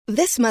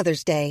This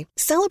Mother's Day,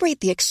 celebrate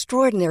the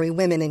extraordinary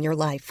women in your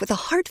life with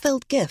a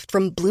heartfelt gift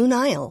from Blue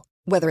Nile.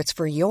 Whether it's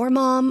for your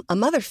mom, a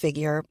mother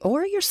figure,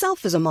 or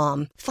yourself as a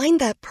mom, find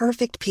that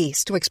perfect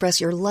piece to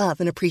express your love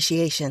and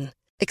appreciation.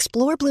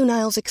 Explore Blue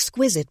Nile's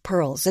exquisite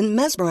pearls and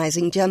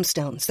mesmerizing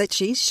gemstones that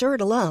she's sure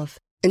to love.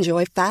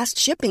 Enjoy fast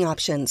shipping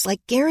options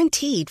like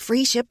guaranteed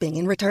free shipping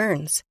and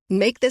returns.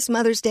 Make this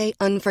Mother's Day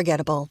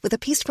unforgettable with a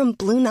piece from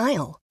Blue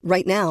Nile.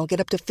 Right now, get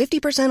up to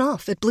 50%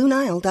 off at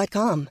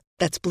BlueNile.com.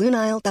 That's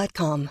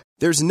BlueNile.com.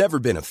 There's never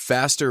been a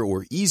faster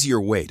or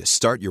easier way to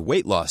start your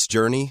weight loss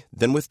journey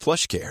than with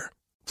PlushCare.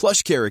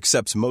 PlushCare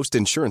accepts most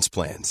insurance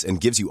plans and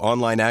gives you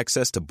online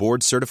access to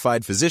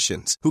board-certified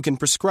physicians who can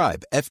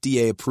prescribe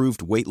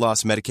FDA-approved weight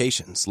loss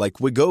medications like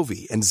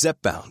Wegovy and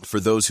Zepbound for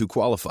those who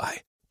qualify.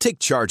 Take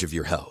charge of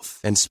your health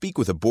and speak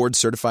with a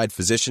board-certified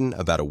physician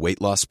about a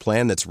weight loss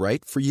plan that's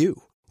right for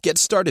you. Get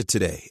started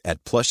today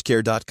at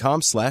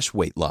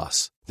plushcare.com/weight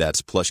loss.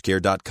 That's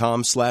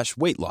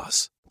plushcare.com/weight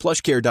loss.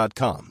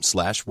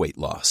 plushcare.com/weight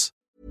loss.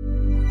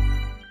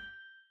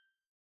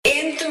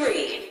 In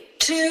 3,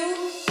 2,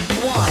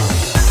 1.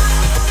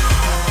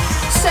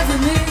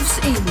 7 moves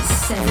in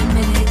 7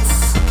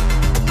 minutes.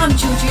 I'm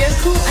Georgie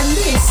O'Call and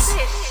this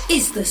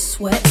is the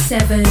Sweat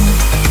 7.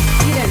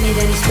 You don't need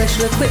any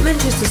special equipment,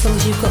 just as long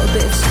as you've got a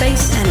bit of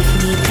space, and if you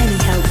need any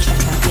help,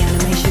 check out the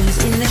animations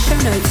in the show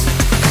notes.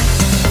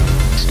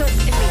 Stop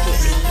immediately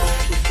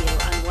if you feel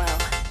unwell.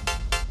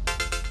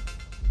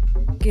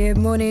 Good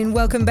morning,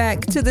 welcome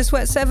back to the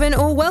Sweat 7,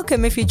 or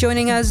welcome if you're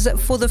joining us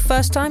for the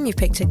first time. You've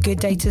picked a good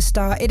day to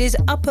start. It is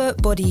upper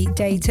body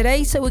day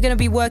today, so we're going to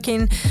be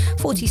working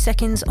 40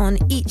 seconds on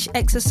each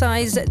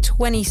exercise,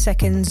 20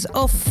 seconds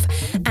off.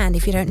 And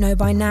if you don't know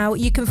by now,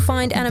 you can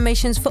find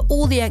animations for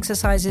all the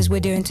exercises we're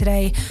doing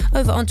today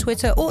over on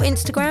Twitter or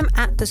Instagram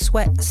at the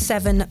Sweat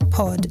 7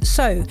 Pod.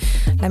 So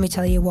let me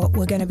tell you what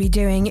we're going to be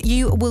doing.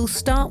 You will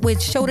start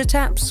with shoulder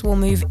taps. We'll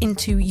move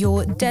into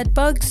your dead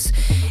bugs,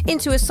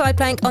 into a side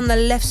plank on the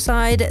left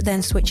side,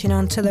 then switching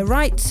on to the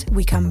right.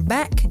 We come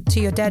back to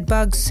your dead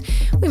bugs.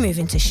 We move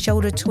into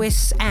shoulder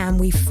twists, and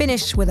we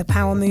finish with a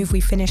power move.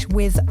 We finish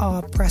with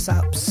our press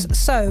ups.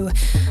 So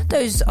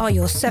those are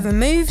your 7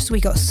 moves.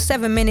 We got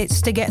 7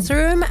 minutes to get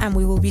through them, and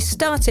we will be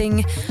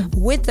starting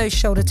with those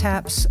shoulder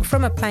taps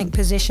from a plank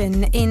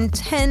position in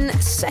 10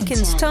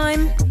 seconds 10,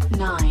 time.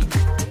 9,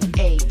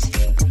 8,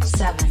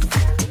 7,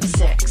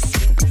 6,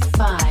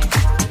 5,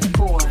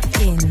 4.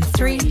 In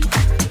 3,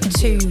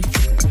 2,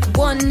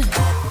 1.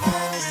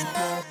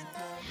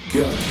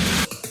 Go.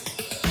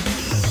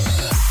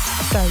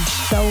 So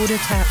shoulder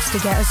taps to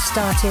get us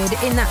started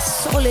in that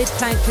solid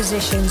plank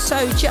position.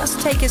 So just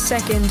take a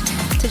second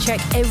to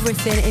check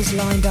everything is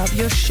lined up.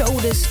 Your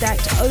shoulders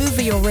stacked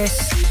over your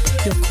wrists,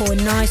 your core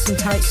nice and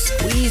tight,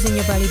 squeezing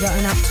your belly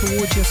button up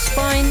towards your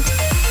spine,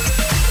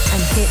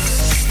 and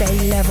hips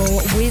stay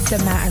level with the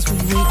mat as we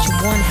reach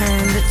one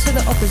hand to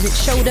the opposite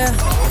shoulder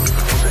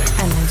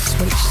and then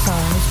switch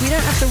sides. We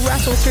don't have to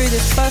rattle through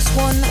this first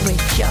one. We're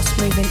just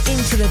moving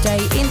into the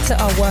day, into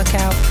our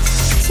workout.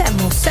 7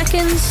 more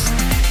seconds.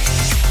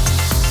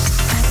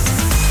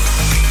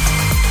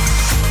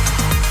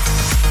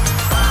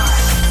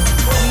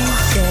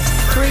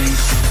 3,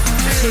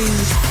 2,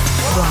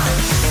 1.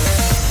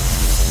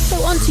 So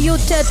onto your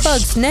dead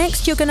bugs.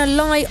 Next, you're going to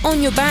lie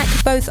on your back,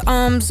 both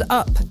arms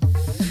up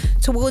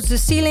towards the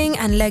ceiling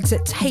and legs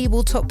at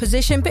tabletop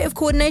position. Bit of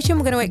coordination.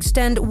 We're going to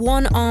extend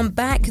one arm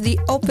back, the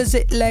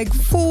opposite leg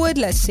forward.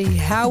 Let's see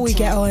how we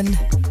get on.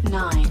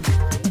 9,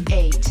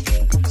 8,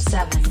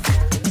 7,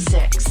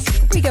 6.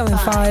 We go in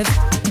 5,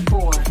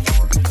 4,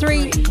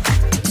 3,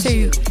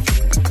 2,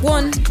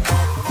 1.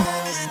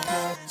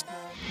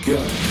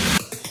 Go.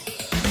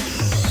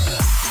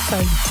 So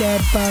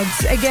dead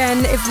bugs.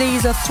 Again, if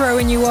these are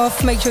throwing you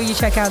off, make sure you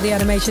check out the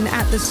animation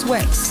at the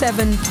Sweat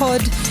 7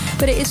 Pod.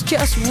 But it is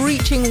just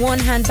reaching one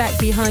hand back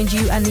behind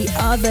you and the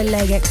other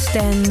leg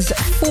extends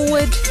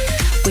forward.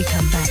 We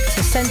come back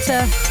to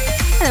center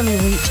and then we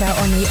reach out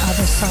on the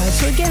other side.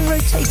 So again,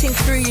 rotating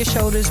through your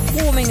shoulders,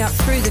 warming up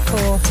through the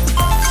core,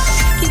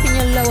 keeping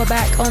your lower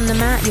back on the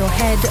mat, your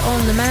head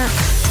on the mat.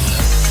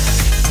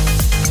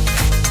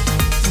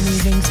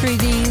 Moving through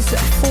these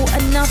for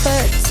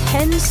another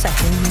 10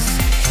 seconds.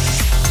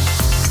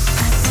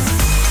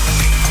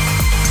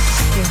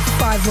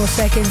 5 more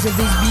seconds of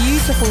these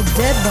beautiful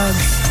dead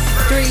bugs.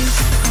 3,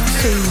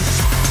 2,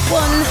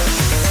 1.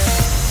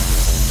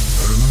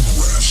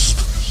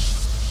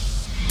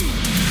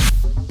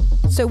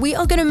 So we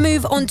are going to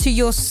move on to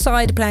your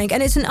side plank,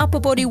 and it's an upper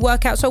body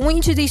workout. So I want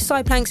you to do these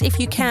side planks, if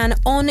you can,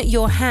 on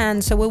your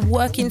hands. So we're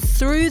working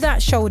through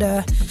that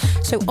shoulder.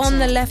 So on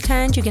the left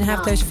hand, you can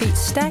have those feet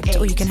stacked,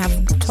 or you can have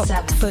top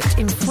foot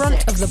in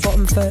front of the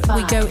bottom foot.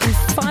 We go in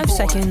 5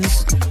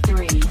 seconds.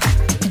 3,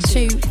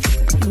 2,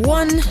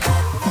 1.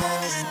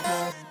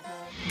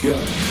 Go.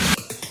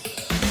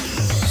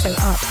 So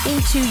up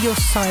into your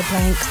side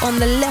plank on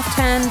the left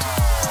hand.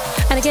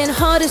 And again,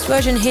 hardest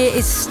version here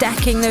is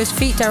stacking those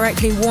feet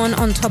directly one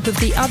on top of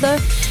the other.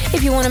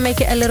 If you want to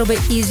make it a little bit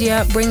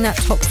easier, bring that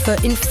top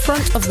foot in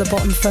front of the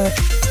bottom foot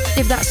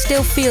If that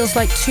still feels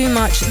like too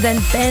much,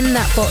 then bend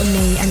that bottom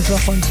knee and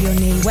drop onto your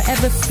knee.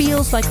 Whatever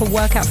feels like a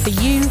workout for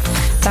you,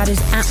 that is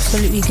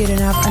absolutely good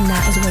enough, and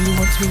that is where you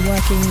want to be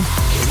working.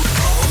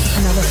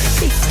 Another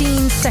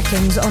 15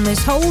 seconds on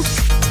this hold.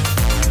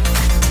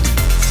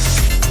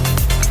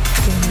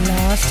 In the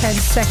last 10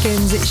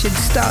 seconds, it should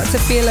start to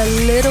feel a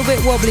little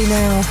bit wobbly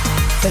now,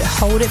 but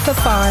hold it for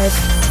 5,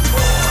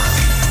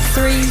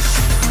 3,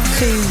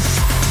 2,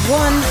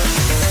 1.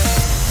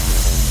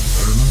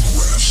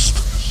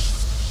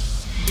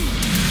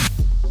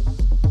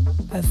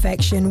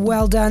 Perfection,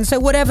 well done. So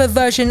whatever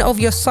version of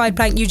your side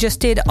plank you just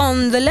did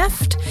on the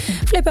left,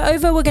 flip it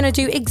over. We're going to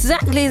do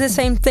exactly the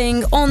same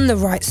thing on the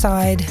right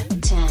side.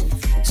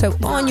 10. So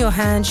on your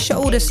hand,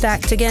 shoulder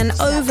stacked again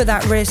over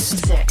that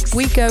wrist.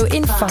 We go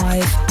in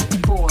 5,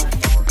 4,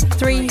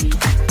 3,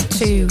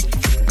 2,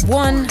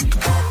 1.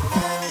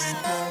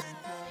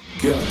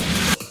 Go.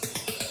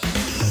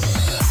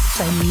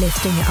 So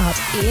lifting it up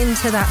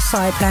into that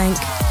side plank.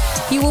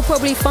 You will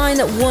probably find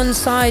that one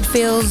side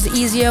feels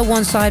easier,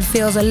 one side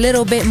feels a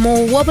little bit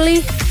more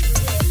wobbly,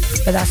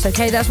 but that's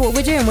okay. That's what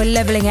we're doing. We're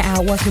leveling it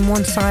out, working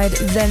one side,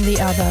 then the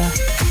other.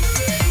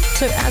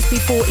 So as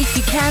before, if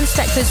you can,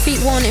 stack those feet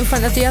one in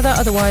front of the other,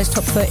 otherwise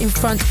top foot in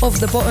front of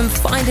the bottom.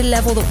 Find a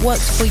level that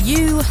works for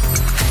you,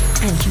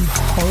 and you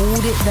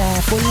hold it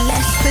there for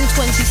less than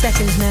 20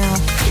 seconds now.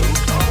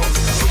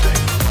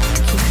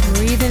 Keep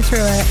breathing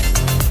through it.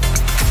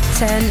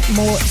 10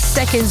 more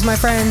seconds, my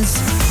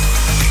friends.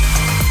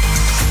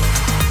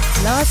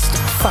 Last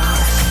 5,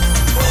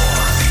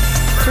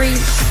 3,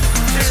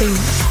 2,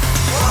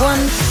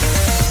 1.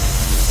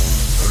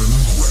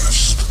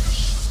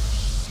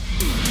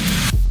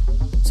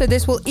 So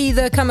this will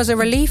either come as a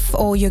relief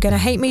or you're going to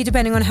hate me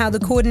depending on how the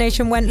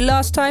coordination went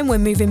last time. We're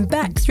moving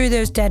back through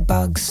those dead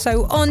bugs.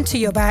 So onto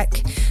your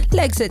back,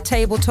 legs at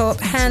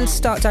tabletop, hands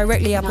start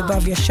directly up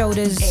above your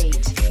shoulders.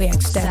 We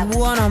extend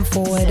one arm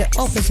forward,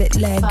 opposite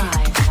leg.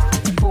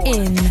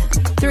 In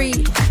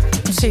 3,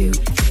 2,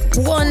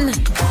 1.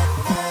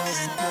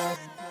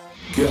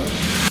 Go.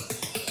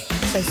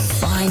 So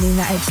finding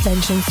that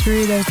extension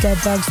through those dead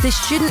bugs. This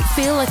shouldn't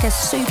feel like a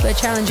super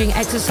challenging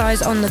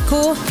exercise on the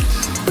core.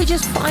 We're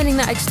just finding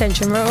that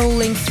extension,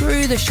 rolling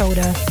through the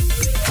shoulder.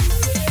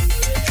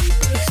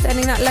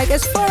 Extending that leg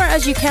as far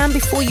as you can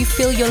before you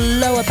feel your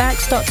lower back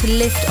start to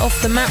lift off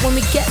the mat. When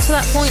we get to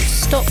that point,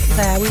 stop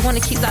there. We want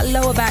to keep that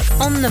lower back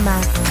on the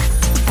mat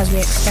as we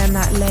extend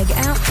that leg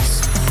out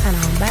and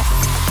arm back.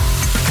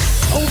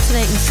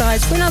 Alternating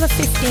sides for another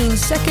 15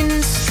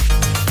 seconds.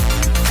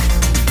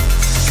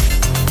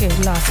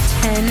 Good, last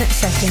 10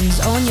 seconds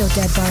on your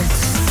dead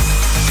bugs.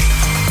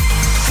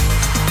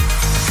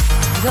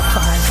 You got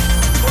 5,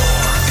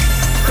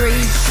 3,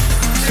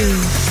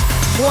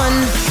 2,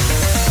 1.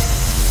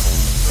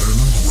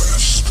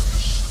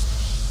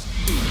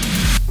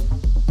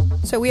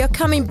 So we are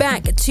coming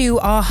back to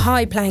our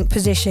high plank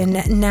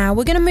position now.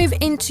 We're going to move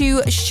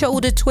into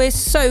shoulder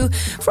twists. So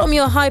from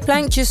your high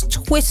plank, just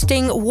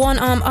twisting one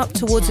arm up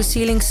towards the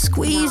ceiling,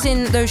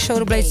 squeezing those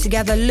shoulder blades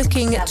together,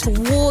 looking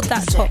toward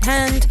that top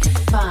hand,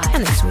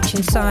 and then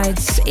switching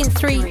sides in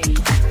 3,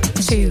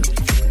 2,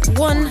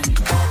 1.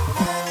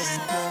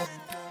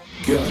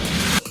 Go.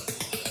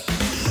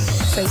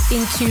 So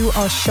into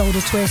our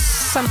shoulder twists.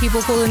 Some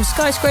people call them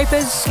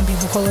skyscrapers, some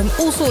people call them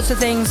all sorts of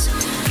things.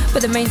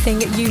 But the main thing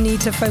that you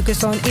need to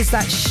focus on is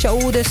that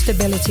shoulder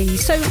stability.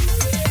 So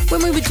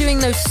when we were doing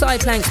those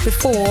side planks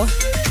before,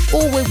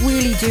 all we're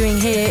really doing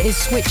here is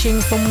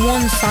switching from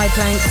one side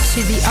plank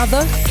to the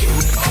other.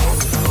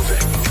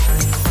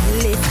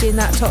 Lifting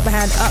that top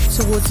hand up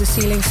towards the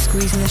ceiling,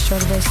 squeezing the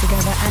shoulder blades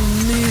together and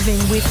moving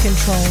with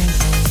control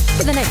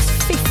for the next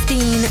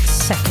 15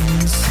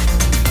 seconds.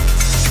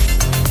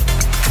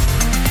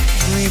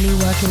 Really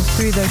working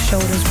through those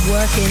shoulders,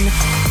 working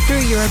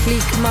through your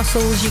oblique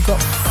muscles. You've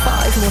got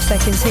 5 more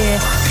seconds here.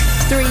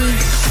 3,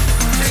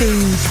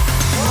 2,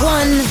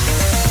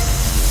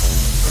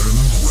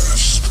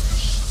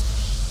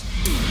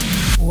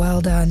 1.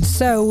 Well done.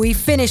 So we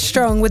finished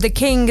strong with the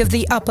king of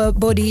the upper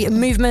body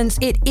movements.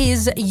 It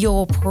is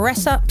your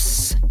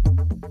press-ups.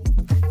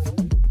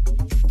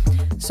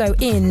 So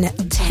in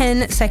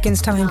 10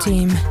 seconds time,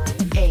 team.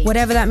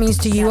 Whatever that means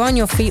to you, on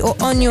your feet or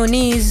on your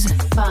knees,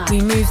 we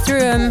move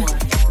through them.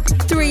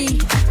 3,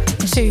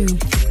 2,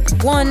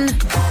 1.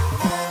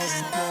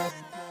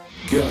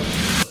 Go.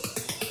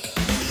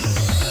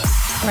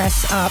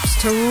 Press ups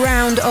to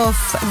round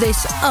off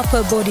this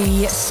upper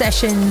body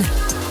session.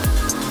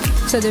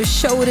 So those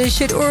shoulders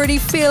should already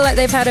feel like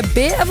they've had a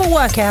bit of a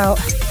workout,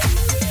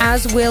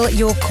 as will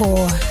your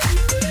core.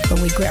 But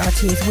we grit our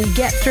teeth, we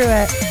get through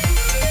it.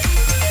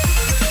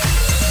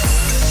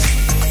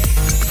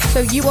 So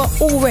you are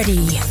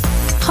already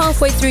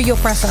halfway through your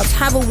press-ups.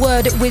 Have a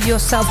word with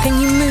yourself. Can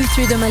you move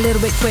through them a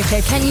little bit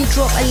quicker? Can you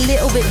drop a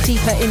little bit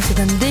deeper into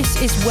them? This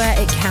is where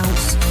it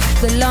counts.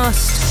 The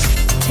last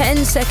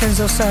 10 seconds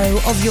or so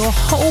of your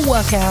whole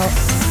workout.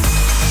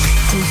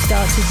 We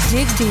start to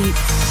dig deep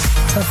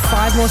for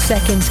 5 more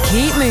seconds.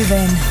 Keep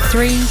moving.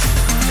 3,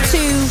 2,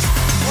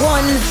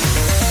 1.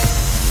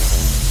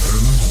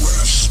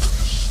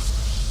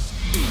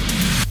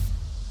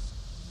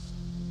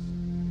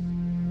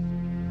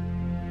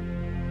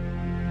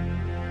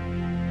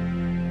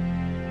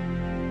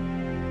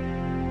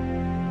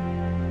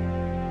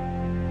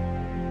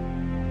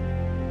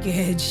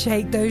 Good.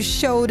 Shake those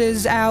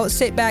shoulders out.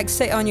 Sit back,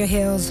 sit on your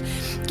heels.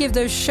 Give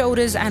those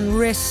shoulders and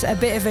wrists a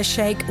bit of a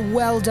shake.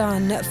 Well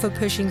done for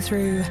pushing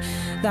through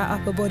that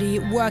upper body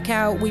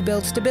workout. We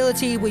build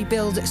stability, we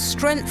build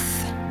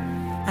strength,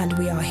 and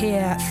we are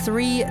here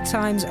 3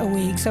 times a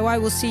week. So I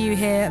will see you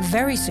here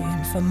very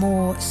soon for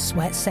more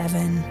Sweat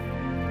 7.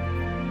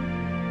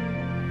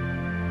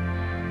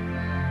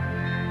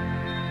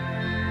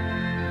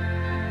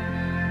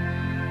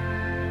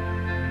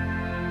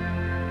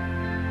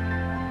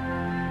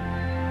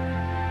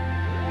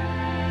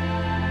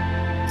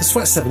 The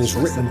Sweat 7 is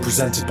written and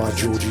presented by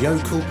Georgie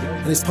Okell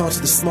and is part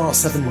of the Smart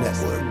 7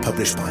 network,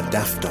 published by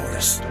Daft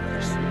Doris.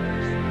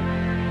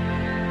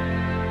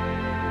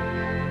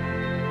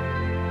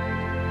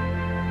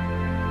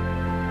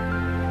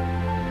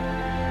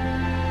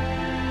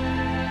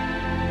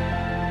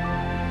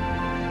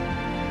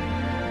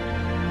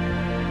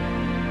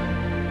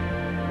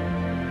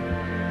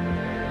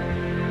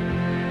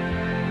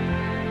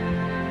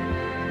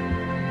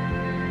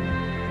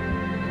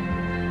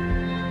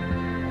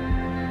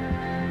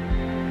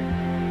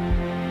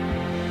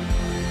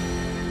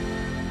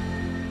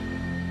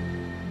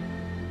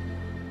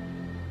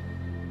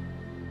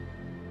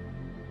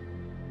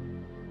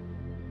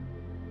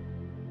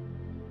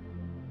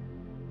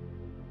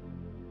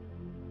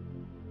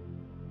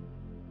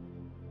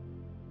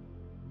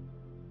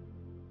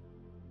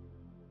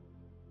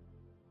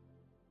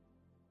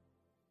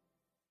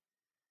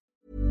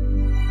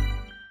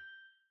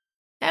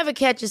 Ever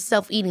catch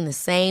yourself eating the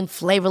same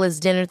flavorless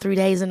dinner 3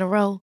 days in a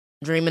row?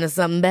 Dreaming of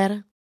something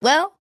better?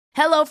 Well,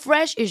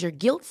 HelloFresh is your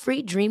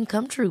guilt-free dream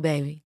come true,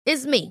 baby.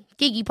 It's me,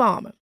 Keke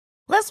Palmer.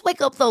 Let's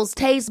wake up those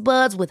taste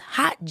buds with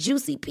hot,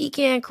 juicy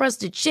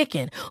pecan-crusted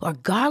chicken or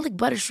garlic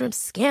butter shrimp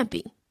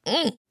scampi.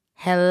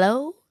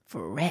 Hello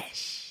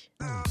Fresh.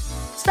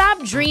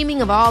 Stop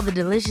dreaming of all the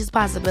delicious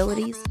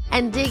possibilities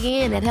and dig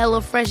in at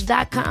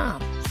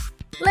HelloFresh.com.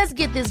 Let's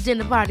get this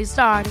dinner party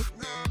started.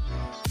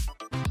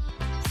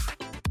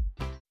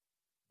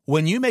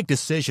 When you make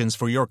decisions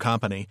for your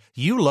company,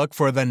 you look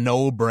for the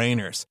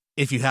no-brainers.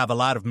 If you have a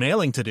lot of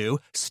mailing to do,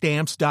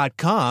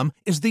 Stamps.com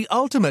is the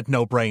ultimate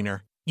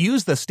no-brainer.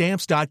 Use the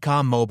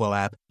Stamps.com mobile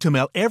app to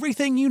mail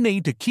everything you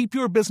need to keep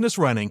your business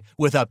running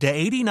with up to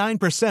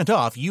 89%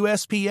 off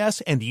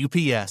USPS and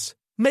UPS.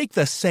 Make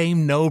the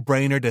same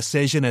no-brainer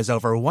decision as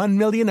over 1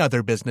 million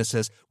other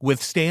businesses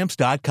with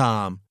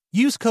Stamps.com.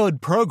 Use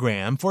code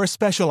PROGRAM for a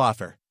special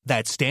offer.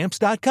 That's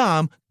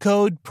Stamps.com,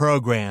 code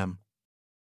PROGRAM.